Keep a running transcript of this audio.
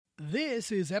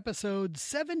This is episode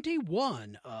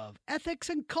 71 of Ethics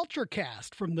and Culture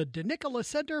Cast from the DeNicola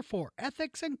Center for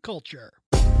Ethics and Culture.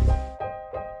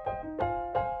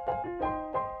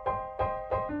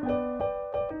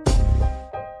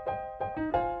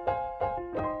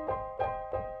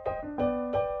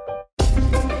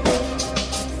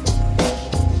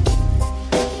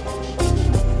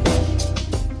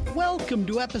 Welcome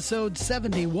to episode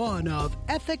 71 of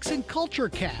Ethics and Culture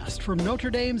Cast from Notre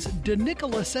Dame's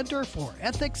DeNicola Center for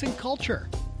Ethics and Culture.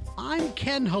 I'm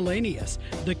Ken Hallenius,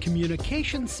 the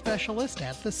communications specialist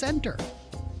at the center.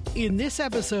 In this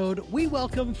episode, we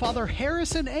welcome Father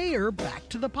Harrison Ayer back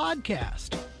to the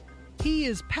podcast. He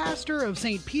is pastor of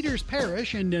St. Peter's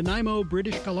Parish in Nanaimo,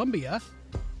 British Columbia,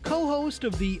 co-host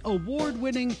of the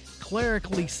award-winning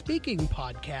Clerically Speaking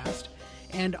podcast,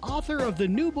 and author of the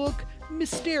new book,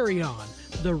 Mysterion,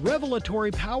 the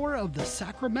revelatory power of the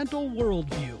sacramental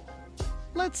worldview.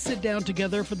 Let's sit down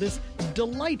together for this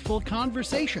delightful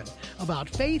conversation about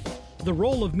faith, the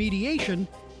role of mediation,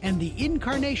 and the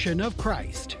incarnation of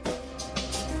Christ.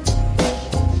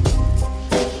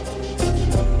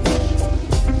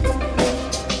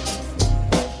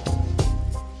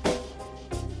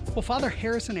 Well, Father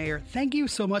Harrison Ayer, thank you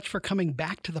so much for coming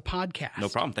back to the podcast. No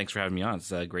problem. Thanks for having me on.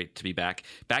 It's great to be back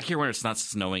here where it's not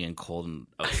snowing and cold and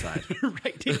outside.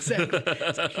 Right, exactly.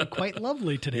 It's actually quite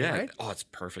lovely today, right? Oh, it's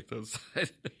perfect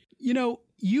outside. You know,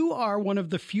 you are one of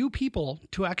the few people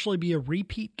to actually be a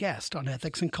repeat guest on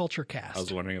Ethics and Culture Cast. I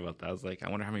was wondering about that. I was like,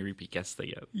 I wonder how many repeat guests they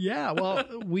get. Yeah, well,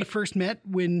 we first met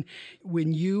when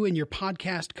you and your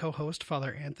podcast co-host,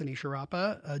 Father Anthony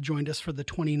Sciarappa, joined us for the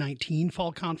 2019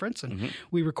 Fall Conference, and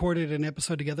we recorded an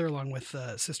episode together along with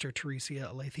Sister Teresia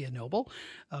Aletheia Noble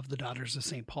of the Daughters of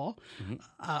St. Paul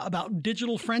about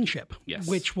digital friendship,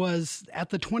 which was at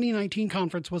the 2019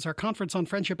 conference was our conference on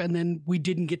friendship, and then we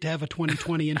didn't get to have a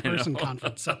 2020 in-person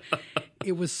conference. So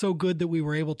it was so good that we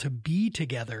were able to be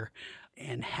together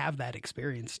and have that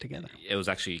experience together. It was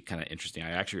actually kind of interesting.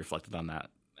 I actually reflected on that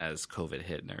as COVID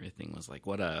hit and everything. Was like,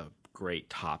 what a great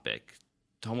topic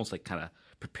to almost like kind of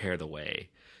prepare the way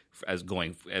as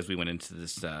we went into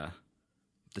this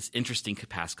this interesting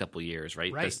past couple of years,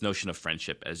 right? This notion of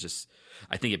friendship as just,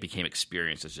 I think it became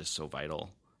experience as just so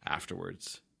vital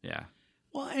afterwards. Yeah.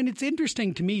 Well, and it's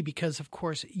interesting to me because, of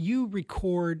course, you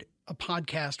record a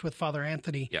podcast with Father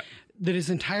Anthony that is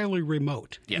entirely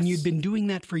remote. Yes. And you'd been doing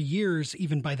that for years,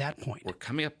 even by that point. We're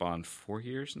coming up on 4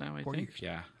 years now, I think. 4 years?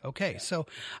 Yeah. Okay. So,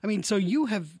 I mean, so you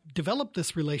have developed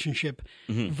this relationship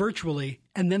virtually,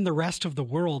 and then the rest of the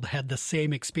world had the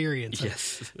same experience.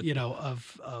 Yes.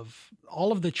 Of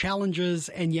all of the challenges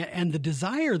and the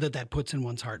desire that puts in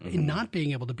one's heart in not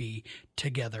being able to be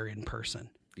together in person.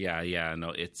 Yeah.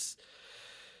 No, it's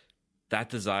that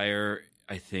desire,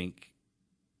 I think,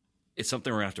 it's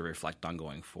something we're going to have to reflect on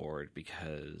going forward,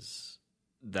 because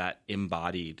that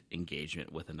embodied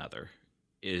engagement with another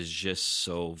is just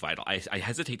so vital. I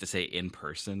hesitate to say in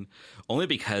person only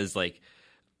because like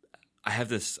I've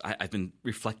been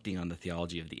reflecting on the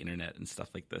theology of the internet and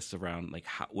stuff like this around like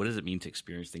what does it mean to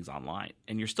experience things online?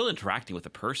 And you're still interacting with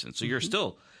a person. So you're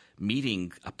still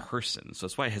meeting a person. So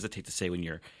that's why I hesitate to say when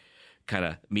you're kind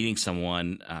of meeting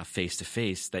someone face to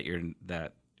face that you're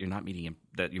not meeting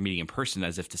that you're meeting in person,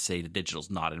 as if to say the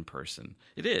digital's not in person.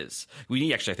 It is.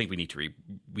 I think we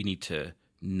need to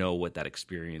know what that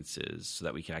experience is so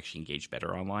that we can actually engage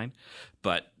better online.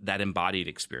 But that embodied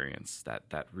experience,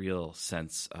 that real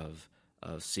sense of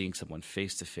seeing someone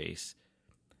face to face,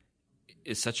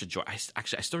 is such a joy. I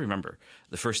still remember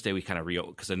the first day we kind of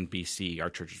reopened, because in BC our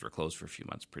churches were closed for a few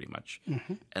months, pretty much.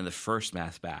 And the first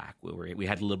mass back, we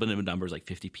had a little bit of numbers, like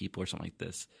 50 people or something like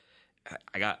this.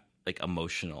 I got like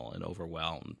emotional and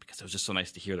overwhelmed because it was just so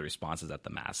nice to hear the responses at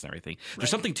the mass and everything. Right. There's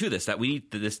something to this that we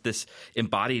need this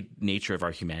embodied nature of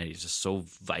our humanity is just so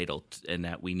vital, and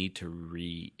that we need to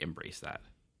re-embrace that.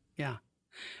 Yeah,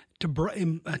 to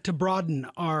broaden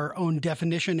our own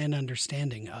definition and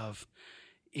understanding of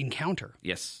encounter.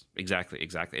 Yes, exactly.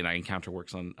 And encounter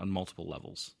works on multiple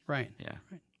levels. Right. Yeah.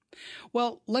 Right.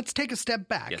 Well, let's take a step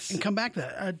back and come back to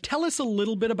that. Tell us a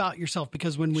little bit about yourself,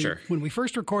 because when we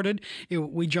first recorded,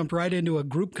 we jumped right into a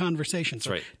group conversation.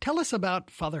 So tell us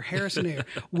about Father Harrison Ayer.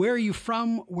 Where are you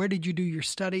from? Where did you do your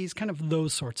studies? Kind of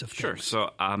those sorts of things. Sure.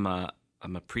 So I'm a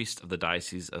priest of the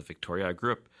Diocese of Victoria. I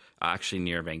grew up actually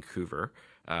near Vancouver.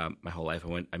 My whole life,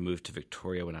 I moved to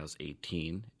Victoria when I was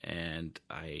 18, and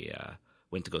I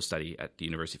went to go study at the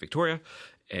University of Victoria,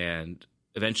 and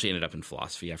eventually ended up in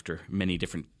philosophy after many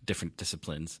different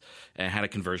disciplines, and I had a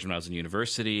conversion when I was in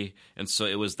university. And so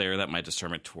it was there that my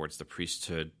discernment towards the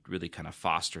priesthood really kind of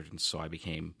fostered. And so I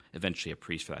became eventually a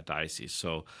priest for that diocese.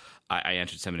 So I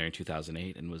entered seminary in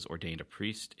 2008 and was ordained a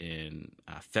priest in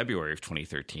February of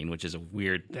 2013, which is a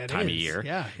weird time of year.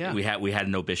 Yeah. We had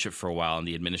no bishop for a while, and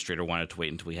the administrator wanted to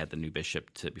wait until we had the new bishop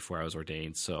before I was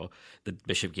ordained. So the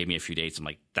bishop gave me a few dates. I'm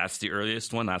like, that's the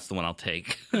earliest one. That's the one I'll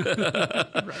take.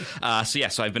 Right.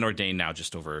 So I've been ordained now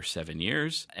just over 7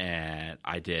 years, and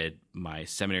I did my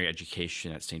seminary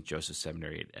education at St. Joseph's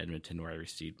Seminary at Edmonton, where I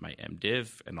received my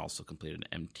MDiv and also completed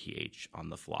an MTH on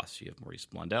the philosophy of Maurice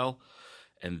Blondel.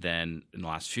 And then in the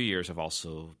last few years, I've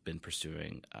also been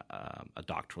pursuing a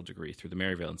doctoral degree through the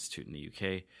Maryvale Institute in the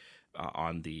UK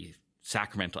on the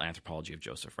sacramental anthropology of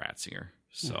Joseph Ratzinger.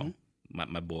 So my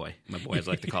boy, as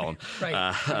I like to call him. Right.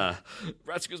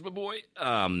 Ratzinger's my boy.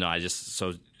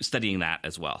 So studying that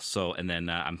as well. So, and then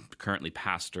I'm currently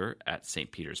pastor at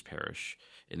St. Peter's Parish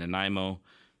in Nanaimo.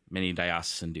 Many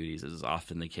diocesan duties, as is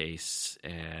often the case.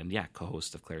 And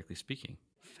co-host of Clerically Speaking.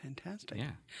 Fantastic.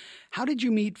 Yeah. How did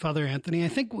you meet Father Anthony? I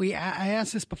think I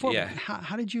asked this before. Yeah. But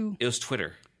how did you? It was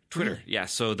Twitter. Really? Yeah.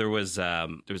 So there was a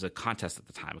contest at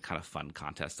the time, a kind of fun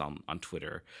contest on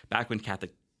Twitter. Back when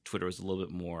Catholic Twitter was a little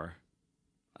bit more,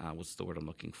 what's the word I'm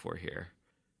looking for here?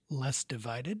 Less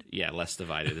divided? Yeah, less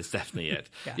divided is definitely it.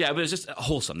 Yeah. But it's just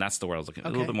wholesome. That's the word I was looking for.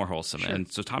 A little bit more wholesome. Sure.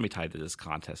 And so Tommy Tide did this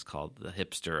contest called the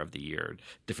Hipster of the Year,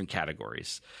 different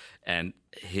categories. And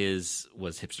his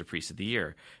was Hipster Priest of the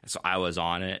Year. And so I was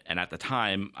on it. And at the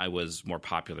time, I was more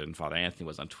popular than Father Anthony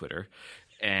was on Twitter.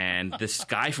 And this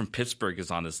guy from Pittsburgh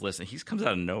is on this list, and he comes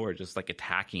out of nowhere, just like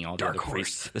attacking all the other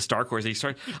priests. This dark horse.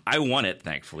 I won it,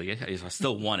 thankfully. I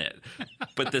still won it.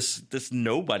 But this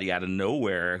nobody out of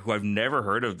nowhere, who I've never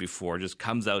heard of before, just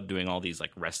comes out doing all these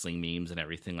like wrestling memes and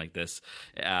everything like this.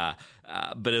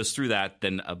 But it was through that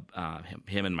then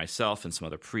him and myself and some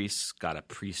other priests got a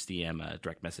Priest DM, a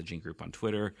direct messaging group on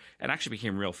Twitter, and actually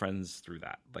became real friends through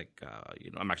that. Like,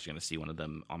 I'm actually going to see one of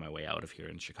them on my way out of here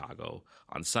in Chicago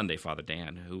on Sunday, Father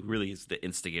Dan, who really is the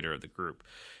instigator of the group,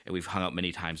 and we've hung out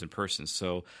many times in person.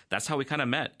 So that's how we kind of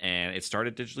met, and it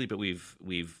started digitally, but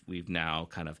we've now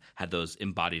kind of had those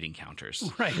embodied encounters.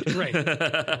 Right.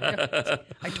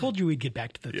 I told you we'd get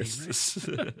back to the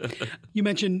theme. Right? You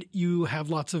mentioned you have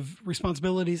lots of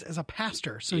responsibilities as a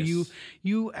pastor, so Yes.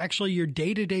 you actually your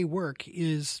day-to-day work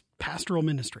is pastoral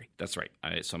ministry. That's right.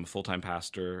 So I'm a full-time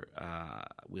pastor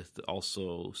with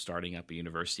also starting up a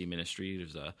university ministry.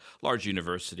 There's a large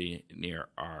university near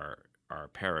our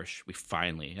parish. We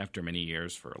finally, after many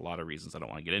years, for a lot of reasons I don't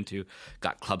want to get into,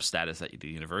 got club status at the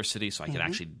university, so I can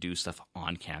actually do stuff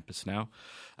on campus now.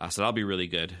 So that'll be really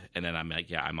good. And then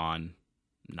I'm on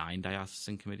 9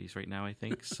 diocesan committees right now, I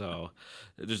think. So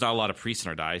there's not a lot of priests in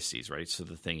our diocese, right? So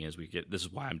the thing is, this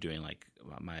is why I'm doing like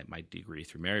my degree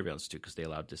through Maryvale Institute, because they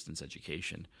allow distance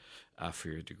education for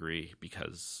your degree,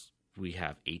 because we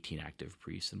have 18 active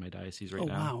priests in my diocese right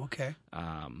now. Oh, wow. Okay.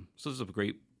 So there's a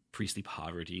great priestly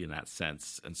poverty in that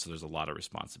sense. And so there's a lot of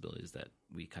responsibilities that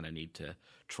we kind of need to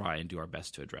try and do our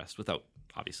best to address without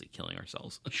obviously killing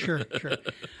ourselves. Sure.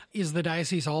 Is the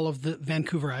diocese all of the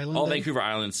Vancouver Island? All Vancouver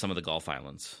Islands, some of the Gulf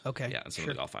Islands. Okay. Yeah, and some of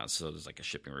the Gulf Islands. So there's like a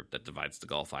shipping route that divides the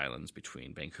Gulf Islands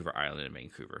between Vancouver Island and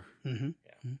Vancouver. Mm-hmm.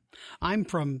 Yeah. I'm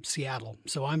from Seattle,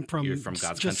 so I'm from You're from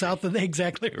God's just country. south of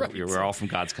exactly right. We're all from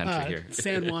God's country here.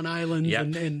 San Juan Islands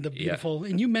Yep. and the beautiful.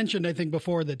 And you mentioned, I think,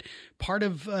 before that part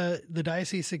of the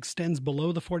diocese extends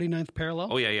below the 49th parallel.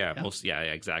 Oh yeah.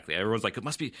 Exactly. Everyone's like, it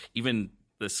must be. Even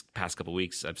this past couple of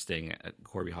weeks, I'm staying at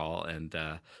Corby Hall, and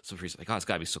some priests are like, "Oh, it's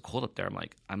got to be so cold up there."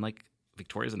 I'm like,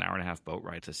 Victoria's an 1.5-hour boat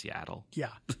ride to Seattle.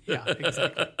 Yeah,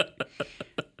 exactly.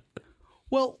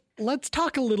 Well, let's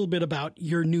talk a little bit about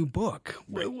your new book.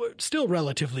 Right. Still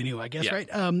relatively new, I guess, Yeah. right?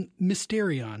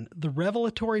 Mysterion, the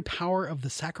revelatory power of the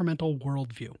sacramental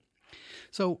worldview.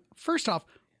 So first off,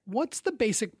 what's the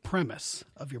basic premise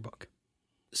of your book?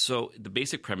 So the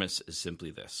basic premise is simply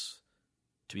this.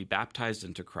 To be baptized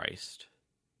into Christ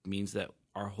means that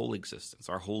our whole existence,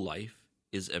 our whole life,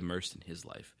 is immersed in his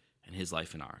life and his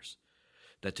life in ours.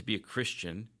 That to be a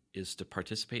Christian is to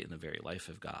participate in the very life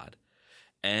of God.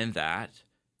 And that,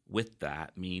 with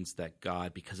that, means that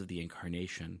God, because of the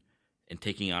incarnation and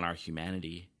taking on our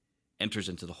humanity, enters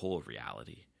into the whole of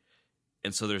reality.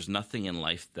 And so there's nothing in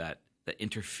life that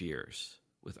interferes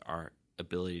with our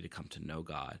ability to come to know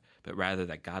God, but rather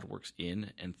that God works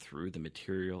in and through the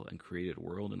material and created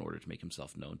world in order to make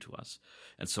himself known to us.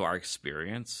 And so our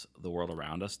experience, the world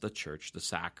around us, the church, the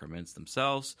sacraments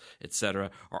themselves, etc.,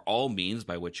 are all means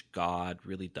by which God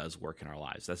really does work in our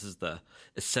lives. This is the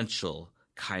essential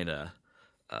kind of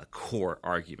core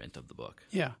argument of the book.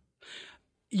 Yeah.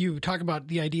 You talk about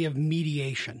the idea of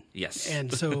mediation. Yes.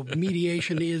 And so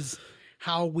mediation is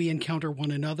how we encounter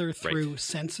one another through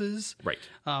senses. Right.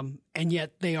 And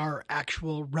yet they are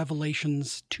actual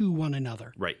revelations to one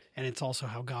another. Right. And it's also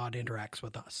how God interacts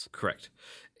with us. Correct.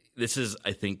 This is,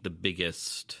 I think, the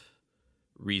biggest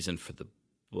reason for the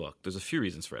book. There's a few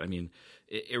reasons for it. I mean,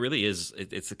 it really is,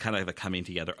 it's a kind of a coming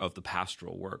together of the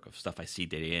pastoral work of stuff I see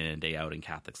day in and day out in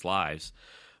Catholics' lives,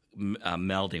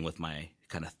 melding with my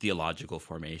kind of theological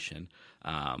formation.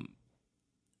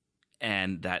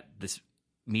 And that this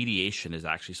mediation is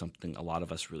actually something a lot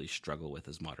of us really struggle with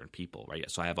as modern people, right?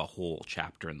 So I have a whole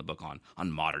chapter in the book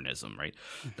on modernism, right?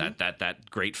 Mm-hmm.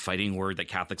 That great fighting word that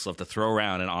Catholics love to throw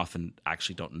around and often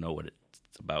actually don't know what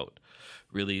it's about.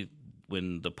 Really,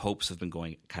 when the popes have been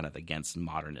going kind of against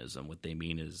modernism, what they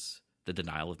mean is the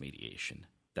denial of mediation,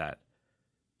 that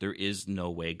there is no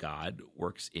way God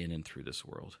works in and through this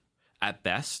world. At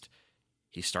best,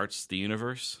 he starts the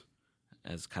universe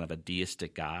as kind of a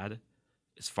deistic God,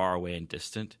 is far away and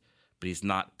distant, but he's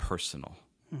not personal.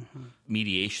 Mm-hmm.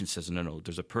 Mediation says, no,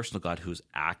 there's a personal God who's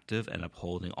active and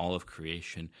upholding all of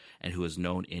creation and who is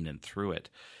known in and through it.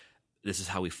 This is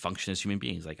how we function as human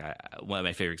beings. Like one of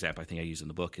my favorite examples I think I use in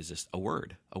the book is just a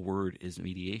word. A word is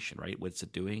mediation, right? What's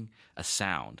it doing? A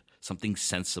sound, something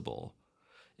sensible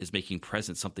is making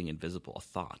present something invisible, a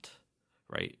thought,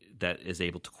 right? That is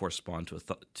able to correspond to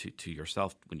to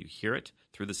yourself when you hear it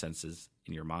through the senses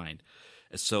in your mind.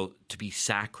 And so to be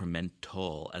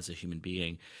sacramental as a human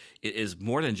being is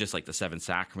more than just like the 7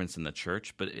 sacraments in the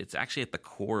church, but it's actually at the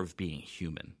core of being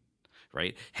human.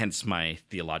 Right, hence my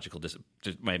theological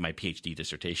my PhD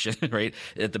dissertation. Right,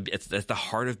 it's at the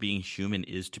heart of being human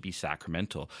is to be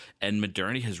sacramental, and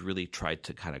modernity has really tried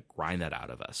to kind of grind that out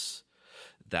of us.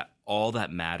 That all that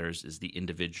matters is the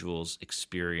individual's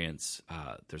experience.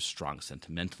 There's strong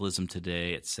sentimentalism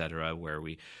today, etc., where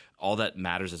all that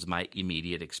matters is my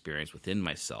immediate experience within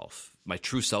myself. My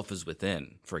true self is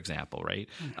within, for example, right?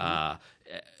 Mm-hmm.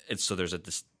 And so there's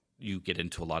you get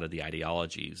into a lot of the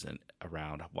ideologies and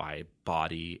around why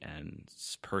body and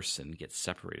person get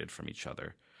separated from each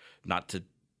other. Not to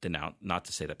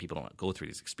say that people don't go through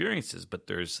these experiences, but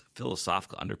there's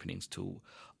philosophical underpinnings to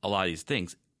a lot of these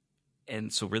things.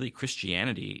 And so really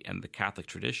Christianity and the Catholic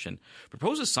tradition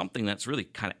proposes something that's really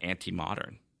kind of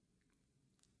anti-modern.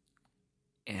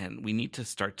 And we need to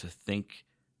start to think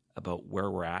about where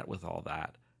we're at with all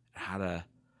that, how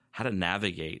to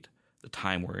navigate the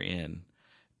time we're in,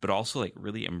 but also like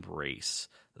really embrace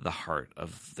the heart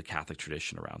of the Catholic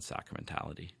tradition around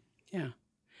sacramentality. Yeah.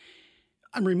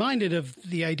 I'm reminded of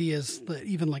the ideas that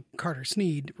even like Carter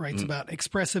Snead writes about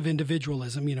expressive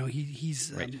individualism. You know,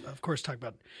 he's right. Of course, talking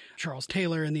about Charles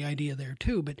Taylor and the idea there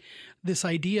too. But this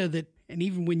idea that, and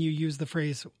even when you use the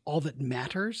phrase "all that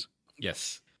matters,"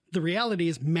 yes, the reality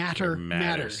is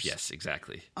matters. Yes,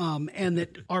 exactly. And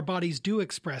that our bodies do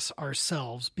express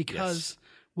ourselves because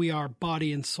we are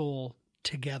body and soul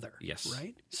together. Yes.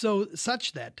 Right? So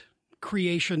such that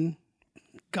creation,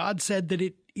 God said that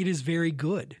it is very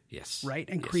good. Yes. Right?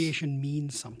 And yes. creation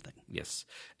means something. Yes.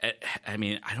 I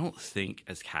mean, I don't think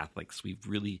as Catholics we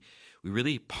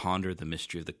really ponder the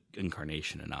mystery of the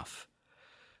incarnation enough.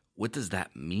 What does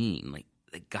that mean? Like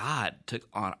God took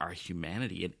on our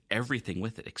humanity and everything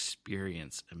with it,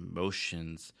 experience,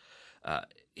 emotions.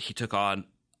 He took on,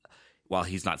 while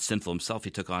he's not sinful himself,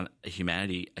 he took on a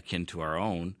humanity akin to our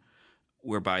own,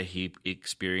 whereby he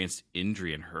experienced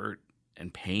injury and hurt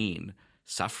and pain,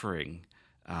 suffering.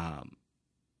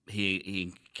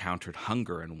 He encountered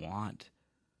hunger and want.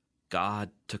 God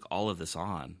took all of this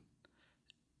on.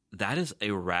 That is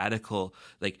a radical,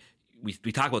 like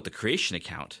we talk about the creation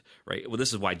account, right? Well,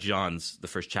 this is why the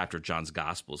first chapter of John's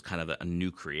gospel is kind of a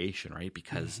new creation, right?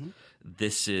 Because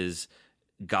this is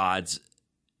God's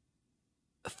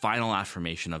final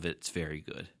affirmation of it's very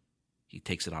good. He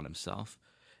takes it on himself.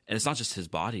 And it's not just his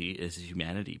body, it's his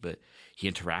humanity, but he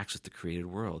interacts with the created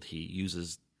world. He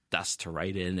uses dust to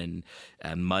write in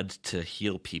and mud to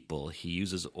heal people. He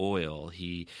uses oil.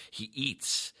 He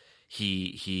eats.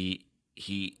 He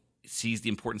sees the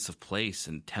importance of place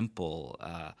and temple.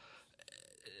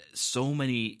 So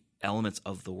many elements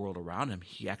of the world around him,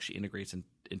 he actually integrates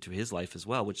into his life as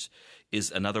well, which is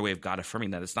another way of God affirming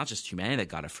that it's not just humanity that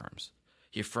God affirms.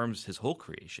 He affirms his whole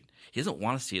creation. He doesn't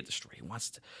want to see it destroyed. He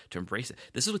wants to embrace it.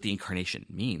 This is what the incarnation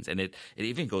means. And it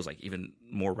even goes like even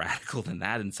more radical than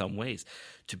that in some ways.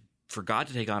 For God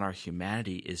to take on our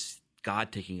humanity is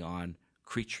God taking on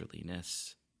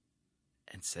creatureliness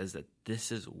and says that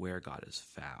this is where God is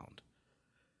found.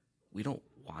 We don't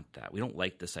want that. We don't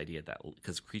like this idea that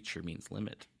because creature means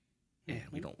limit. And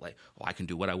we don't like, I can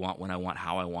do what I want, when I want,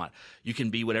 how I want. You can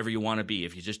be whatever you want to be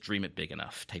if you just dream it big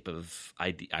enough type of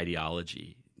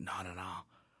ideology. No.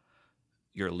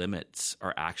 your limits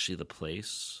are actually the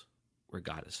place where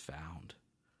God is found,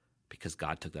 because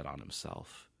God took that on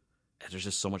himself. And there's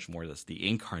just so much more to this. The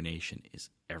incarnation is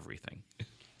everything.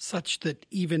 Such that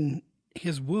even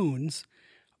his wounds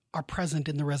are present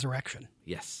in the resurrection.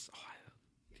 Yes.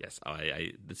 Yes.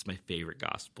 It's my favorite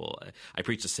gospel. I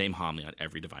preach the same homily on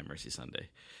every Divine Mercy Sunday,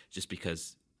 just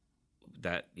because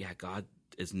that, God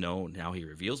is known. Now he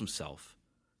reveals himself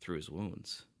through his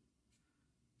wounds.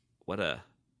 What a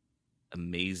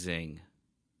amazing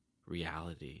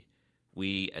reality.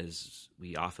 We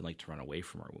often like to run away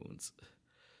from our wounds.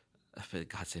 But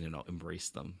God's saying, no, embrace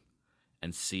them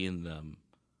and see in them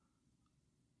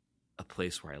a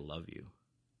place where I love you.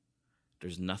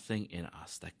 There's nothing in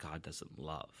us that God doesn't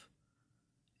love.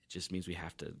 It just means we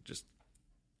have to just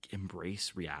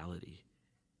embrace reality.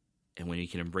 And when you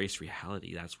can embrace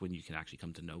reality, that's when you can actually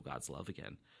come to know God's love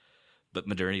again. But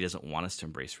modernity doesn't want us to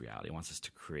embrace reality. It wants us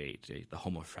to create the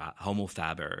homo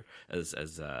faber, as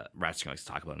Ratzinger likes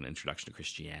to talk about in Introduction to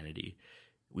Christianity.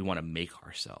 We want to make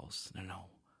ourselves. No.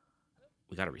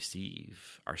 We got to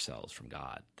receive ourselves from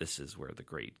God. This is where the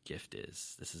great gift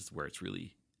is. This is where it's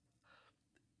really,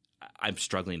 I'm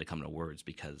struggling to come to words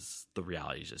because the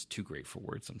reality is just too great for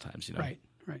words sometimes, Right.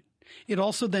 It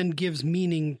also then gives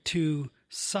meaning to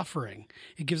suffering.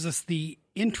 It gives us the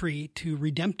entry to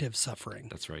redemptive suffering.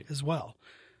 That's right. As well.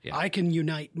 Yeah. I can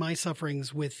unite my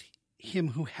sufferings with him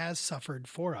who has suffered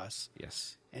for us.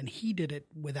 Yes. And he did it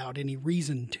without any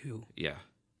reason to. Yeah.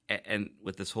 And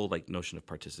with this whole notion of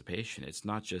participation, it's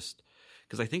not just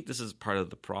because I think this is part of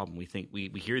the problem. We think we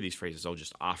hear these phrases,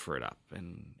 just offer it up,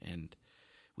 and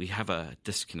we have a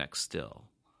disconnect still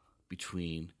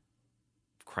between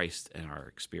Christ and our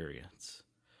experience.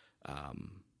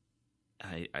 I'm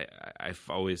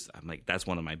like, that's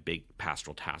one of my big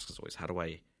pastoral tasks is always, how do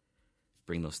I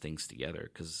bring those things together?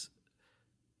 Because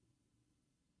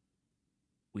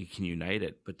we can unite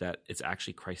it, but that it's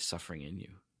actually Christ suffering in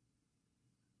you.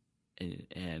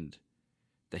 And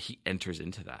that he enters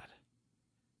into that.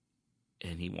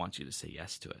 And he wants you to say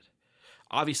yes to it.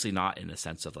 Obviously not in a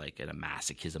sense of in a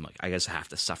masochism, I guess I have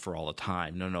to suffer all the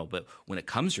time. No. But when it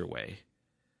comes your way,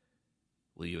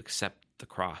 will you accept the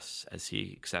cross as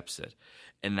he accepts it?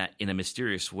 And that in a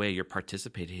mysterious way, you're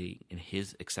participating in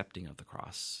his accepting of the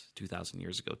cross 2,000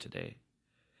 years ago today.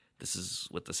 This is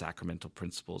what the sacramental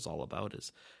principle is all about,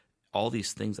 is all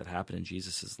these things that happened in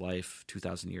Jesus' life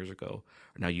 2,000 years ago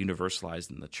are now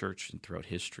universalized in the church and throughout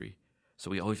history.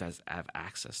 So we always have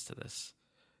access to this.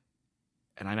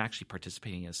 And I'm actually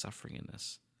participating in suffering in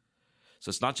this. So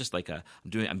it's not just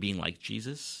I'm being like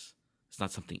Jesus. It's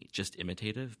not something just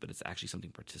imitative, but it's actually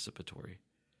something participatory.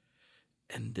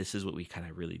 And this is what we kind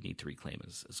of really need to reclaim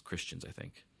as Christians, I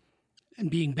think. And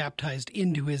being baptized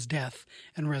into his death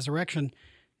and resurrection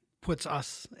puts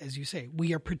us, as you say,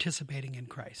 we are participating in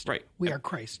Christ. Right. We are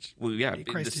Christ. Well, yeah.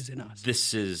 Christ is in us.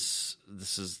 This is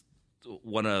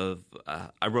one of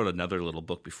I wrote another little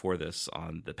book before this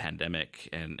on the pandemic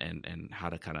and how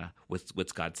to kind of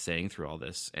what's God saying through all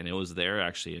this. And it was there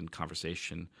actually in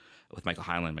conversation with Michael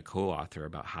Heinlein, my co-author,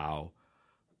 about how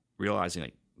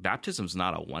realizing baptism is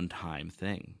not a one-time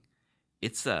thing.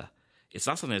 It's not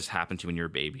something that just happened to you when you were a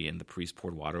baby and the priest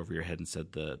poured water over your head and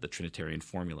said the Trinitarian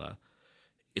formula.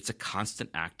 It's a constant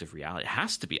act of reality. It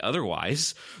has to be.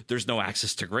 Otherwise, there's no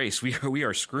access to grace. We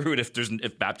are screwed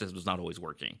if baptism is not always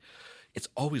working. It's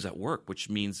always at work, which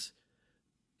means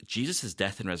Jesus'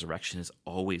 death and resurrection is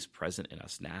always present in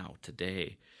us now,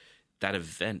 today. That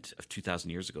event of 2,000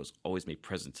 years ago is always made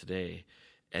present today.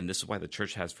 And this is why the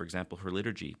church has, for example, her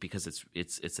liturgy, because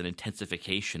it's an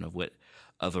intensification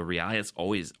of a reality that's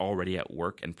always already at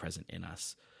work and present in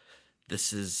us.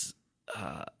 This is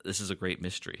a great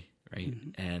mystery. Right.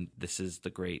 Mm-hmm. And this is the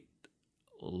great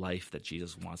life that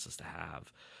Jesus wants us to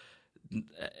have.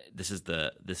 This is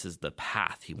the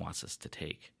path he wants us to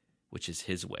take, which is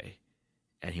his way,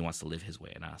 and he wants to live his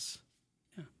way in us.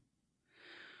 Yeah.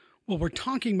 Well, we're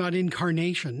talking about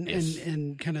incarnation. Yes.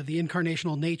 and kind of the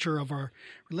incarnational nature of our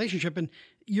relationship. And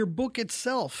your book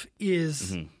itself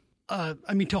is,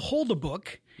 mm-hmm. To hold a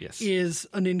book yes. is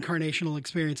an incarnational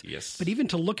experience. Yes. But even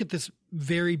to look at this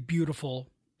very beautiful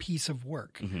piece of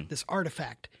work, mm-hmm. this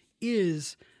artifact,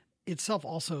 is itself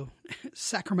also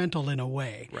sacramental in a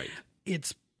way. Right.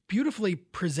 It's beautifully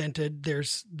presented. There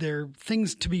are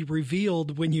things to be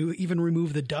revealed when you even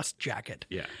remove the dust jacket.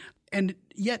 Yeah. And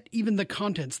yet even the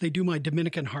contents, they do my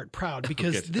Dominican heart proud,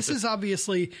 because this is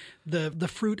obviously the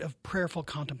fruit of prayerful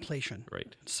contemplation.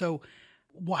 Right. So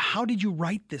how did you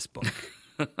write this book?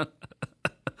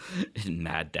 In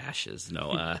mad dashes.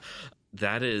 No,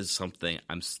 that is something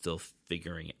I'm still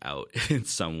figuring out in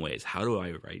some ways. How do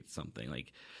I write something?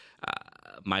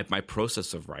 my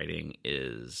process of writing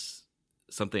is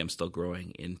something I'm still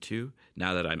growing into.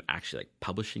 Now that I'm actually like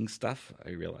publishing stuff, I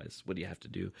realize what do you have to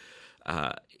do?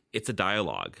 It's a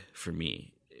dialogue for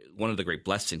me. One of the great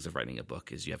blessings of writing a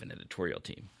book is you have an editorial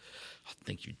team. Oh,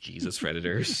 thank you, Jesus, for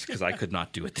editors, because I could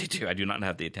not do what they do. I do not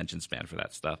have the attention span for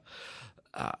that stuff.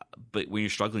 But when you're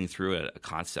struggling through a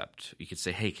concept, you could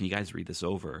say, hey, can you guys read this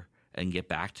over and get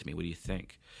back to me? What do you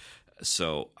think?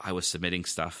 So I was submitting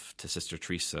stuff to Sister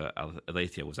Teresa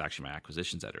Aletheia, was actually my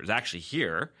acquisitions editor. It was actually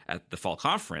here at the fall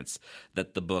conference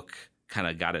that the book kind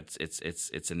of got its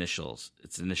initial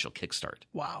kickstart.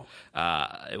 Wow!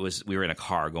 We were in a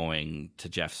car going to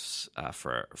Jeff's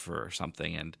for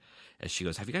something, and she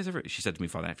goes, "Have you guys ever?" She said to me,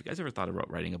 "Father, have you guys ever thought about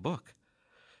writing a book?"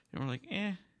 And we're like,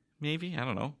 maybe, I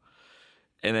don't know.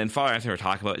 And then Father Anthony were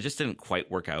talking about it. It just didn't quite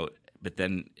work out. But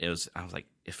then I was like,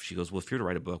 if she goes, well, if you were to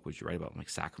write a book, would you write about? I'm like,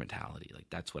 sacramentality. Like,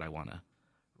 that's what I want to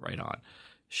write on.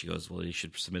 She goes, well, you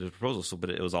should submit a proposal.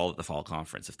 But it was all at the fall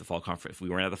conference. If we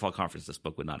weren't at the fall conference, this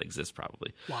book would not exist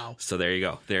probably. Wow. So there you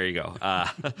go.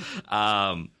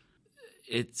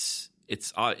 It's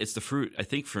the fruit. I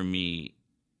think for me,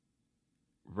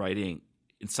 writing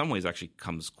in some ways actually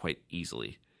comes quite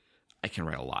easily. I can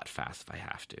write a lot fast if I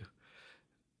have to.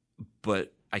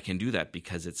 But I can do that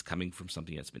because it's coming from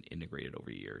something that's been integrated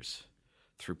over years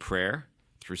through prayer,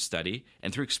 through study,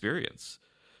 and through experience.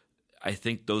 I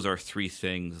think those are three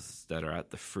things that are at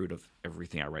the fruit of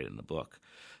everything I write in the book.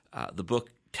 The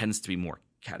book tends to be more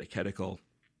catechetical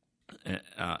in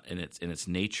its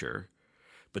nature,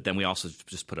 but then we also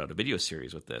just put out a video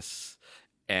series with this,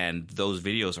 and those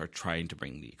videos are trying to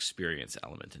bring the experience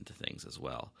element into things as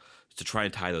well, to try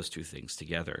and tie those two things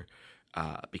together.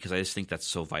 Because I just think that's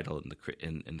so vital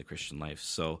in the Christian life.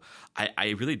 So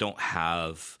I really don't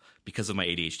have, because of my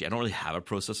ADHD, I don't really have a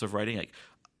process of writing. Like,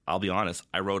 I'll be honest,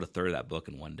 I wrote a third of that book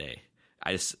in one day.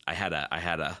 I had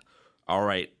a all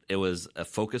right, it was a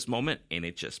focus moment, and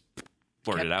it just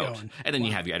blurted out. Going. And then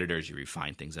you have your editors, you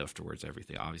refine things afterwards,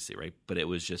 everything, obviously, right? But it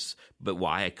was just, but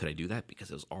why could I do that? Because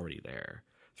it was already there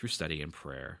through study and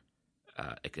prayer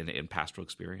and pastoral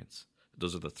experience.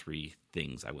 Those are the three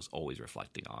things I was always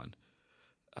reflecting on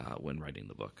when writing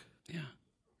the book. Yeah.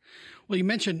 Well, you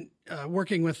mentioned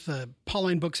working with the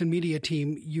Pauline Books and Media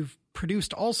team. You've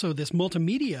produced also this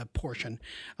multimedia portion,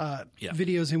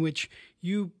 videos in which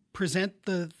you present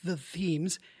the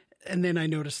themes. And then I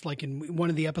noticed, like in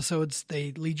one of the episodes,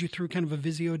 they lead you through kind of a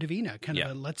Visio Divina, kind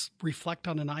of a let's reflect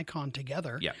on an icon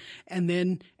together. Yeah. And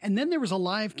then there was a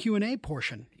live Q&A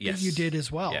portion that you did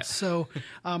as well. Yeah. So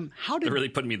how did... It really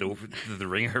put me the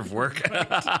ringer of work.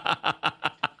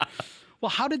 Well,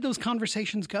 how did those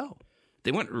conversations go?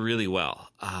 They went really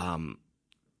well.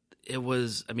 It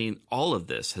was, all of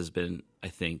this has been, I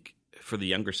think, for the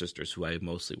younger sisters who I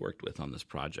mostly worked with on this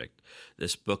project,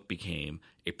 this book became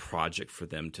a project for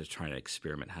them to try to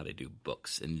experiment how they do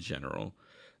books in general.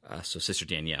 So Sister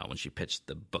Danielle, when she pitched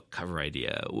the book cover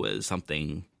idea, was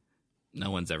something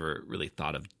no one's ever really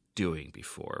thought of doing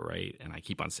before, right? And I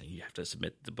keep on saying, you have to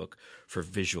submit the book for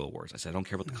visual words. I said, I don't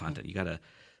care about the content.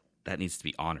 That needs to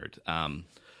be honored. And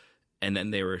then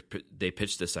they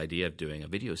pitched this idea of doing a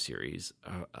video series,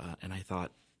 and I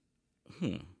thought,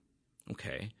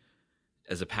 okay.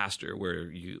 As a pastor, where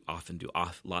you often do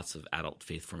lots of adult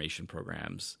faith formation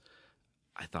programs,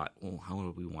 I thought, well, how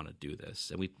would we want to do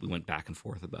this? And we went back and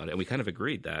forth about it, and we kind of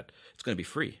agreed that it's going to be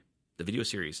free. The video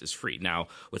series is free. Now,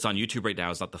 what's on YouTube right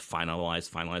now is not the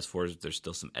finalized for it. There's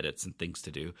still some edits and things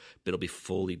to do, but it'll be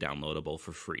fully downloadable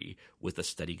for free with a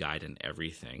study guide and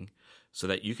everything, so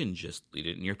that you can just lead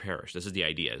it in your parish. This is the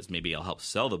idea, is maybe I'll help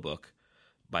sell the book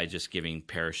by just giving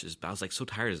parishes. But I was like so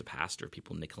tired as a pastor of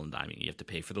people nickel and diming. You have to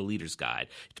pay for the leader's guide,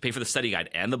 you have to pay for the study guide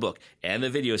and the book and the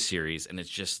video series, and it's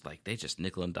just like they just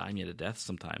nickel and dime you to death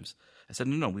sometimes. I said,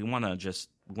 no, we want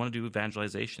to do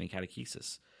evangelization and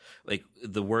catechesis. Like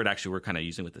the word actually we're kind of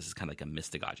using with this is kind of like a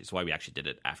mystagogy. It's why we actually did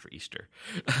it after Easter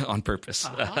on purpose.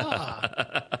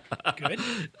 Good.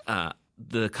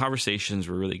 The conversations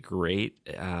were really great.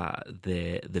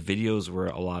 The videos were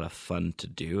a lot of fun to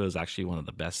do. It was actually one of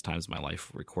the best times of my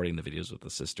life recording the videos with the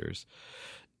sisters.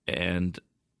 And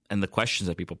the questions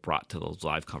that people brought to those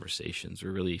live conversations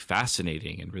were really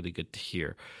fascinating and really good to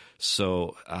hear.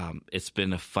 So it's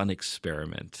been a fun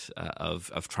experiment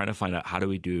of trying to find out how do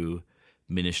we do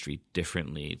ministry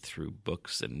differently through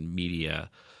books and media,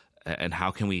 and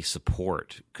how can we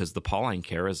support, because the Pauline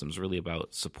charism is really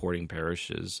about supporting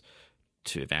parishes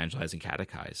to evangelize and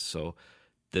catechize. So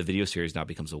the video series now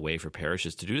becomes a way for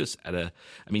parishes to do this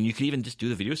you could even just do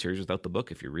the video series without the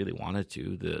book if you really wanted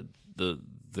to.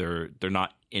 They're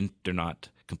not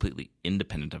completely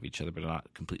independent of each other, but they're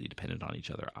not completely dependent on each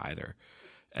other either.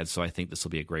 And so I think this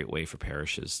will be a great way for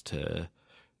parishes to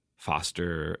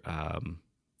foster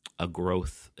a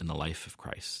growth in the life of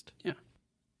Christ. Yeah.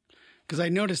 Because I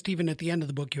noticed even at the end of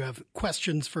the book, you have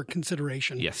questions for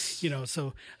consideration. Yes.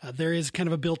 So there is kind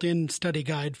of a built-in study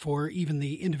guide for even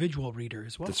the individual reader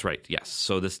as well. That's right. Yes.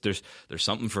 So there's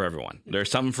something for everyone.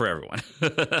 There's something for everyone.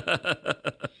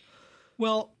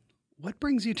 Well, what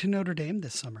brings you to Notre Dame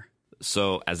this summer?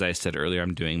 So as I said earlier,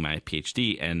 I'm doing my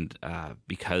PhD, and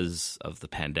because of the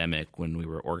pandemic, when we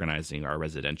were organizing our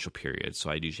residential period, so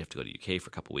I usually have to go to UK for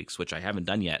a couple of weeks, which I haven't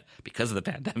done yet because of the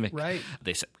pandemic. Right.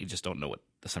 They said, we just don't know what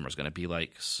the summer's going to be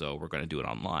like, so we're going to do it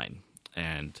online.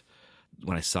 And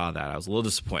when I saw that, I was a little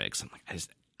disappointed because I'm like,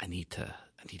 I need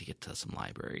to get to some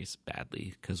libraries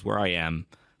badly, because where I am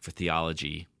for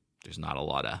theology, there's not a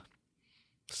lot of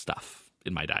stuff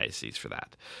in my diocese for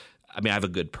that. I mean, I have a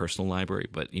good personal library,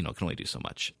 but, can only do so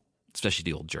much, especially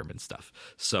the old German stuff.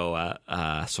 So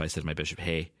so I said to my bishop,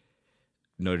 hey,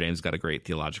 Notre Dame's got a great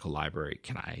theological library.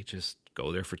 Can I just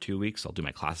go there for 2 weeks? I'll do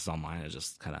my classes online. I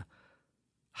just kind of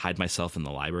hide myself in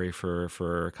the library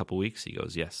for a couple weeks. He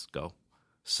goes, yes, go.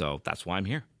 So that's why I'm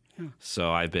here. Yeah.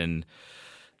 So I've been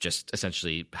just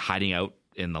essentially hiding out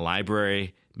in the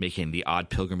library, making the odd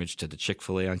pilgrimage to the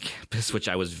Chick-fil-A on campus, which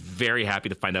I was very happy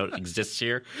to find out exists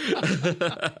here,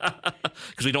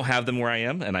 because we don't have them where I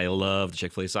am, and I love the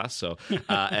Chick-fil-A sauce. So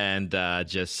and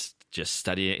just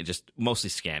studying, just mostly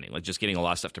scanning, like just getting a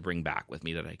lot of stuff to bring back with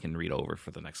me that I can read over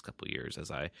for the next couple of years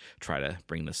as I try to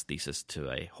bring this thesis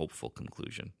to a hopeful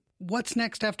conclusion. What's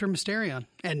next after Mysterion?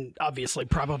 And obviously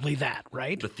probably that,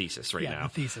 right? The thesis right now.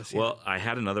 The thesis, yeah. Well, I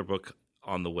had another book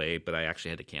on the way, but I actually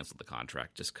had to cancel the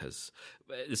contract just because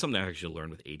it's something I actually learned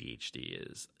with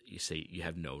ADHD is you say you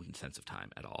have no sense of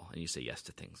time at all, and you say yes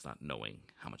to things not knowing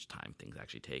how much time things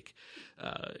actually take.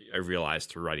 I realized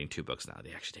through writing 2 books now,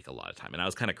 they actually take a lot of time, and I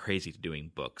was kind of crazy to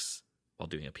doing books while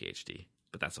doing a PhD,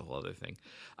 but that's a whole other thing.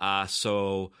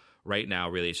 So right now,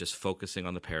 really, it's just focusing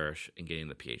on the parish and getting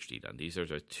the PhD done. These are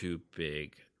the 2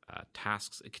 big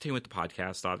tasks. Continue with the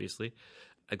podcast, obviously.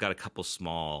 I've got a couple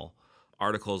small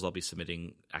articles I'll be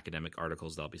submitting, academic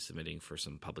articles that I'll be submitting for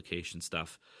some publication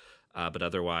stuff. But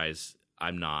otherwise,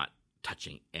 I'm not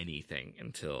touching anything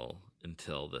until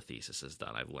the thesis is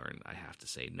done. I've learned I have to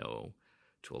say no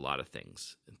to a lot of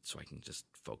things so I can just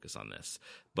focus on this.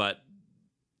 But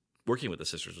working with the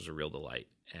sisters was a real delight,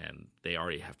 and they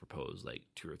already have proposed like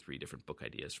 2 or 3 different book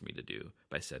ideas for me to do.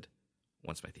 But I said,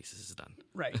 once my thesis is done.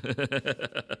 Right.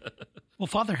 Well,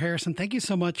 Father Harrison, thank you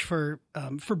so much for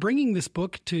bringing this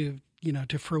book to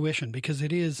fruition, because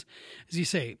it is, as you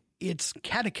say, it's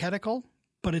catechetical,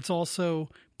 but it's also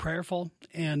prayerful,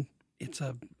 and it's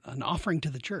an offering to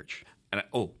the church. And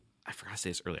I forgot to say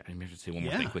this earlier. I meant to say one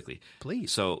more thing quickly.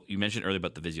 Please. So you mentioned earlier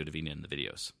about the Visio Divina and the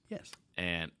videos. Yes.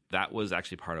 And that was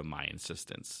actually part of my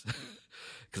insistence,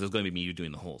 because it was going to be me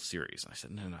doing the whole series. And I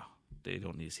said, no, they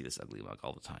don't need to see this ugly mug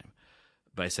all the time.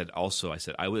 But I said, it was also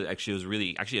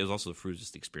the fruit of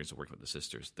just the experience of working with the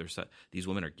sisters. These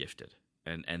women are gifted,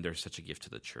 and they're such a gift to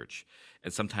the church.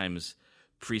 And sometimes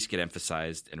priests get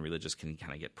emphasized and religious can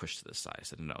kind of get pushed to the side. I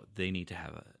said, no, they need to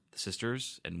have the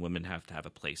sisters and women have to have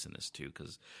a place in this too,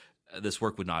 because this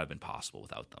work would not have been possible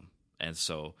without them. And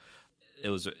so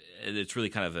it's really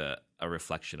kind of a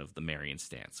reflection of the Marian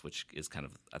stance, which is kind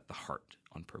of at the heart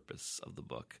on purpose of the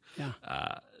book. Yeah.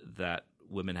 That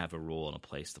women have a role and a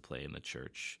place to play in the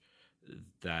church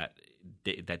that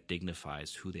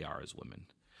dignifies who they are as women.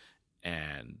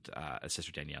 And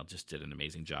Sister Danielle just did an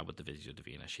amazing job with the Visio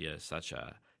Divina. She is such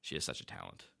a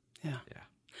talent. Yeah.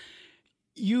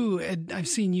 Yeah. I've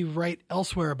seen you write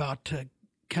elsewhere about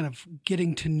kind of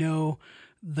getting to know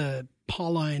the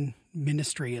Pauline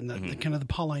ministry and the kind of the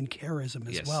Pauline charism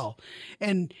as well.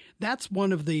 And that's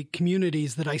one of the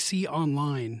communities that I see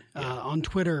online, on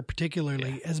Twitter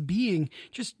particularly, as being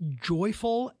just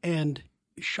joyful and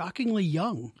shockingly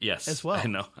young. Yes, as well.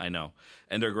 I know.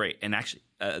 And they're great. And actually,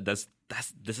 this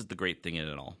is the great thing in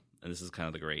it all. And this is kind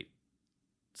of the great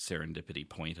serendipity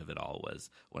point of it all, was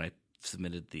when I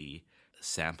submitted the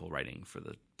sample writing for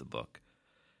the book,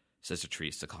 Sister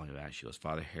Teresa called me back. She goes,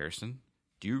 Father Harrison,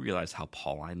 do you realize how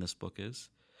Pauline this book is?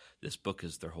 This book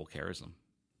is their whole charism.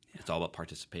 Yeah. It's all about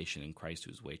participation in Christ,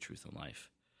 who's way, truth, and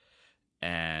life.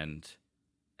 And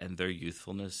their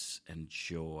youthfulness and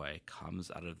joy comes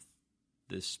out of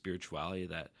this spirituality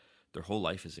that their whole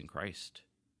life is in Christ,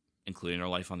 including their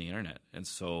life on the internet. And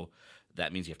so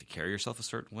that means you have to carry yourself a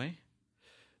certain way,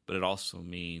 but it also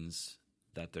means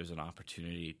that there's an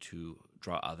opportunity to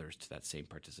draw others to that same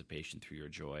participation through your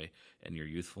joy and your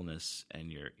youthfulness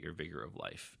and your vigor of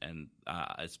life. And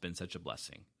it's been such a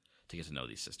blessing to get to know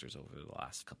these sisters over the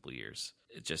last couple of years.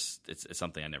 It's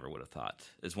something I never would have thought.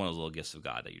 It's one of those little gifts of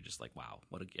God that you're just like, wow,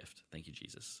 what a gift. Thank you,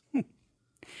 Jesus.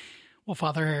 Well,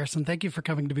 Father Harrison, thank you for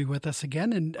coming to be with us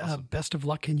again, and Awesome. Best of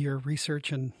luck in your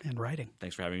research and writing.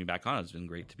 Thanks for having me back on. It's been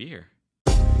great to be here.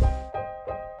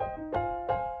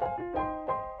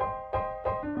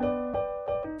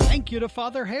 Thank you to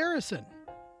Father Harrison.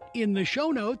 In the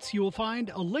show notes, you will find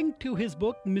a link to his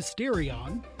book,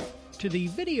 Mysterion, to the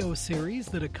video series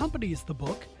that accompanies the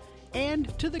book,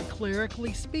 and to the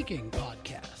Clerically Speaking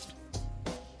podcast.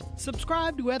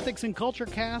 Subscribe to Ethics and Culture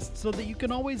Cast so that you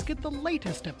can always get the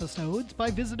latest episodes by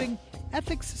visiting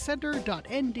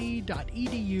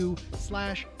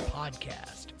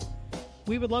ethicscenter.nd.edu/podcast.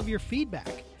 We would love your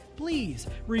feedback. Please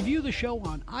review the show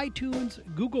on iTunes,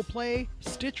 Google Play,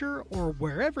 Stitcher, or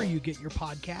wherever you get your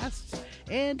podcasts,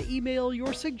 and email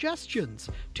your suggestions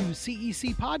to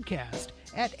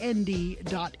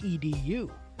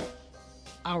cecpodcast@nd.edu.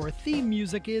 Our theme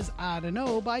music is I Don't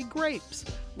Know by Grapes,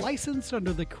 licensed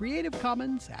under the Creative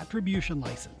Commons Attribution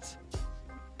License.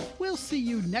 We'll see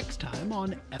you next time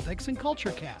on Ethics and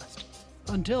Culture Cast.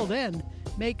 Until then,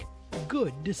 make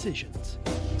good decisions.